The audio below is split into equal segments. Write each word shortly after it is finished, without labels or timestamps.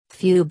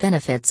few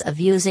benefits of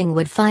using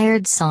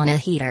wood-fired sauna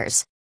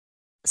heaters.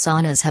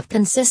 Saunas have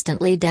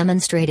consistently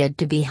demonstrated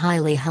to be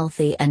highly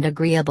healthy and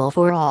agreeable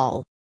for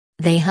all.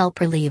 They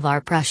help relieve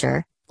our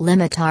pressure,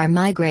 limit our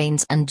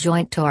migraines and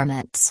joint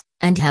torments,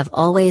 and have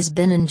always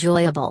been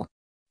enjoyable.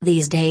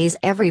 These days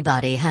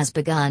everybody has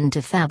begun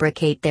to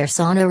fabricate their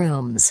sauna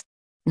rooms.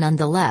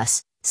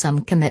 Nonetheless,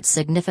 some commit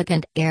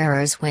significant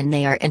errors when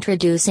they are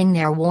introducing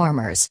their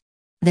warmers.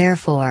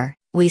 Therefore,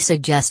 we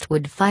suggest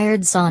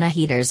wood-fired sauna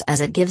heaters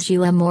as it gives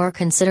you a more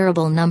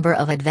considerable number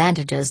of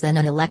advantages than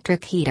an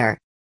electric heater.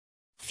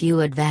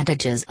 Few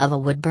advantages of a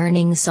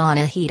wood-burning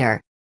sauna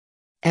heater.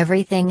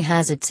 Everything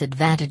has its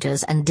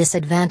advantages and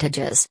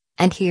disadvantages,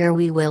 and here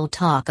we will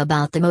talk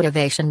about the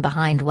motivation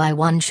behind why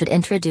one should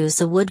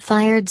introduce a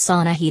wood-fired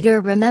sauna heater,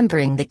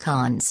 remembering the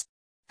cons.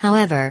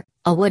 However,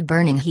 a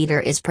wood-burning heater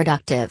is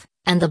productive,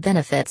 and the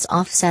benefits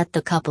offset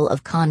the couple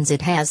of cons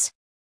it has.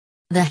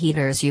 The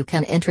heaters you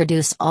can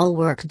introduce all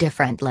work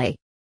differently.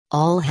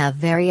 All have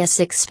various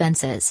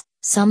expenses,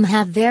 some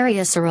have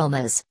various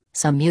aromas,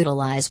 some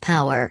utilize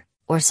power,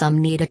 or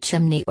some need a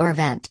chimney or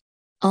vent.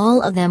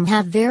 All of them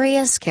have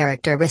various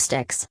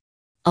characteristics.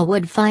 A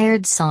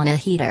wood-fired sauna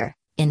heater,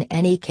 in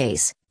any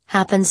case,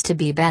 happens to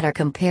be better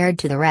compared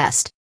to the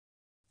rest.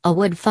 A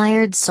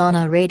wood-fired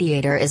sauna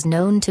radiator is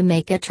known to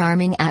make a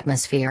charming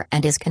atmosphere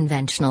and is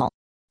conventional.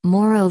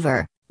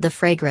 Moreover, the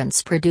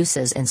fragrance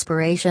produces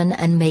inspiration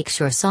and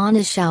makes your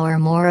sauna shower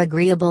more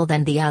agreeable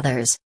than the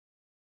others.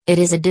 It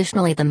is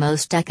additionally the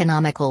most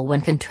economical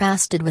when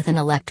contrasted with an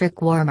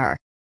electric warmer.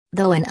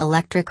 Though an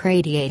electric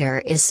radiator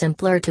is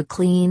simpler to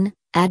clean,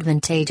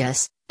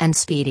 advantageous, and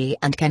speedy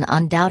and can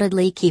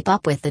undoubtedly keep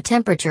up with the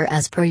temperature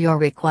as per your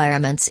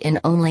requirements in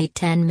only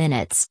 10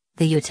 minutes,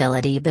 the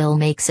utility bill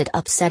makes it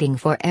upsetting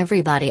for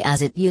everybody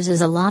as it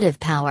uses a lot of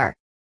power.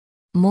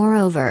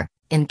 Moreover,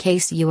 in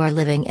case you are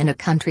living in a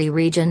country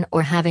region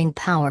or having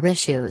power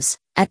issues,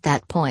 at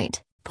that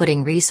point,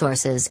 putting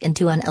resources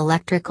into an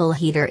electrical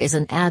heater is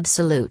an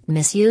absolute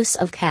misuse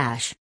of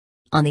cash.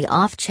 On the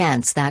off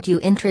chance that you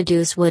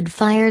introduce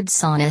wood-fired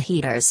sauna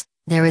heaters,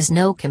 there is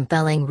no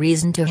compelling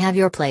reason to have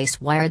your place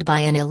wired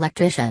by an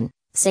electrician,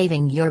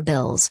 saving your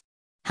bills.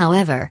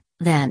 However,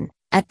 then,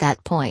 at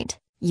that point,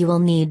 you will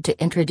need to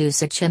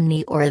introduce a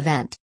chimney or a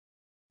vent.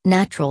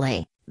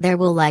 Naturally, there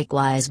will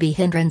likewise be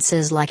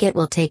hindrances, like it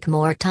will take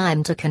more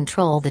time to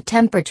control the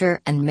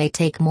temperature and may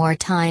take more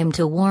time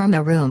to warm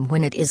a room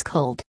when it is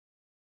cold.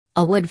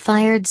 A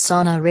wood-fired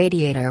sauna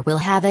radiator will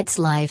have its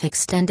life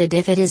extended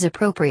if it is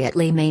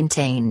appropriately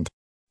maintained.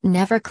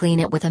 Never clean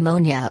it with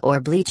ammonia or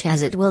bleach,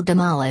 as it will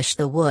demolish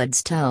the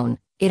wood's tone.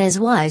 It is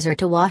wiser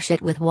to wash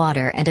it with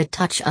water and a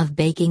touch of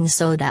baking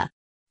soda.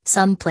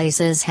 Some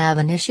places have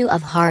an issue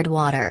of hard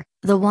water,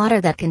 the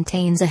water that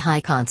contains a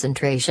high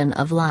concentration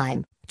of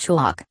lime,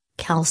 chalk,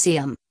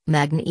 calcium,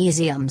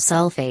 magnesium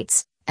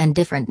sulfates, and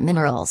different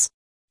minerals.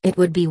 It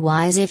would be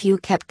wise if you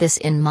kept this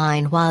in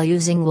mind while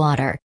using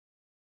water.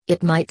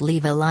 It might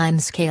leave a lime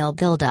scale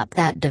buildup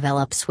that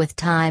develops with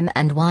time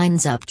and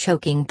winds up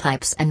choking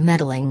pipes and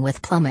meddling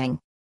with plumbing.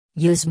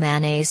 Use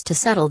mayonnaise to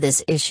settle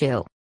this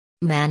issue.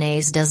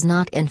 Mayonnaise does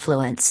not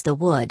influence the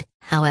wood,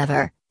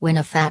 however, when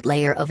a fat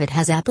layer of it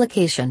has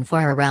application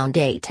for around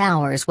 8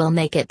 hours will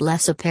make it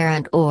less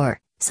apparent or,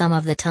 some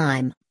of the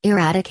time,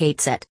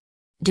 eradicates it.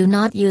 Do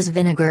not use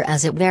vinegar,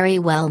 as it very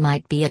well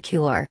might be a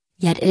cure,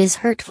 yet it is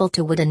hurtful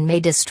to wood and may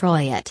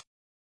destroy it.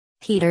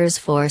 Heaters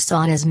for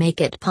saunas make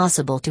it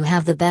possible to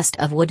have the best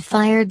of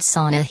wood-fired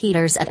sauna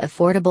heaters at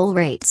affordable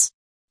rates.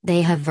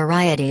 They have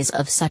varieties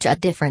of such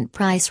at different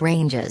price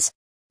ranges.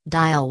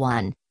 Dial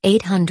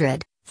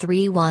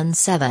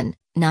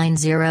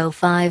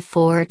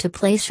 1-800-317-9054 to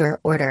place your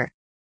order.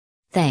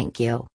 Thank you.